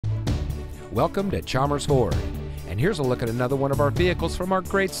Welcome to Chalmers Ford, and here's a look at another one of our vehicles from our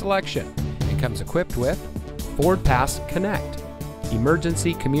great selection. It comes equipped with Ford Pass Connect,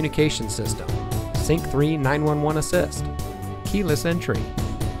 Emergency Communication System, Sync 3 911 Assist, Keyless Entry,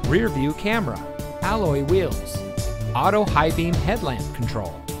 Rear View Camera, Alloy Wheels, Auto High Beam Headlamp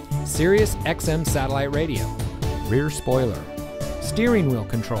Control, Sirius XM Satellite Radio, Rear Spoiler, Steering Wheel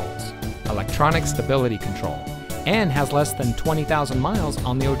Controls, Electronic Stability Control, and has less than 20,000 miles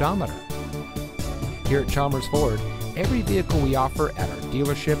on the odometer. Here at Chalmers Ford, every vehicle we offer at our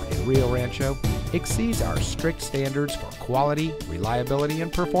dealership in Rio Rancho exceeds our strict standards for quality, reliability,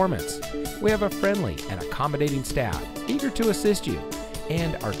 and performance. We have a friendly and accommodating staff eager to assist you,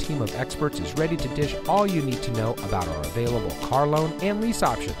 and our team of experts is ready to dish all you need to know about our available car loan and lease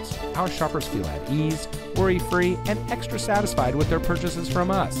options. Our shoppers feel at ease, worry-free, and extra satisfied with their purchases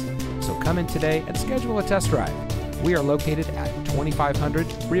from us. So come in today and schedule a test drive. We are located at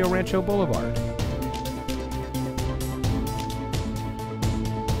 2500 Rio Rancho Boulevard.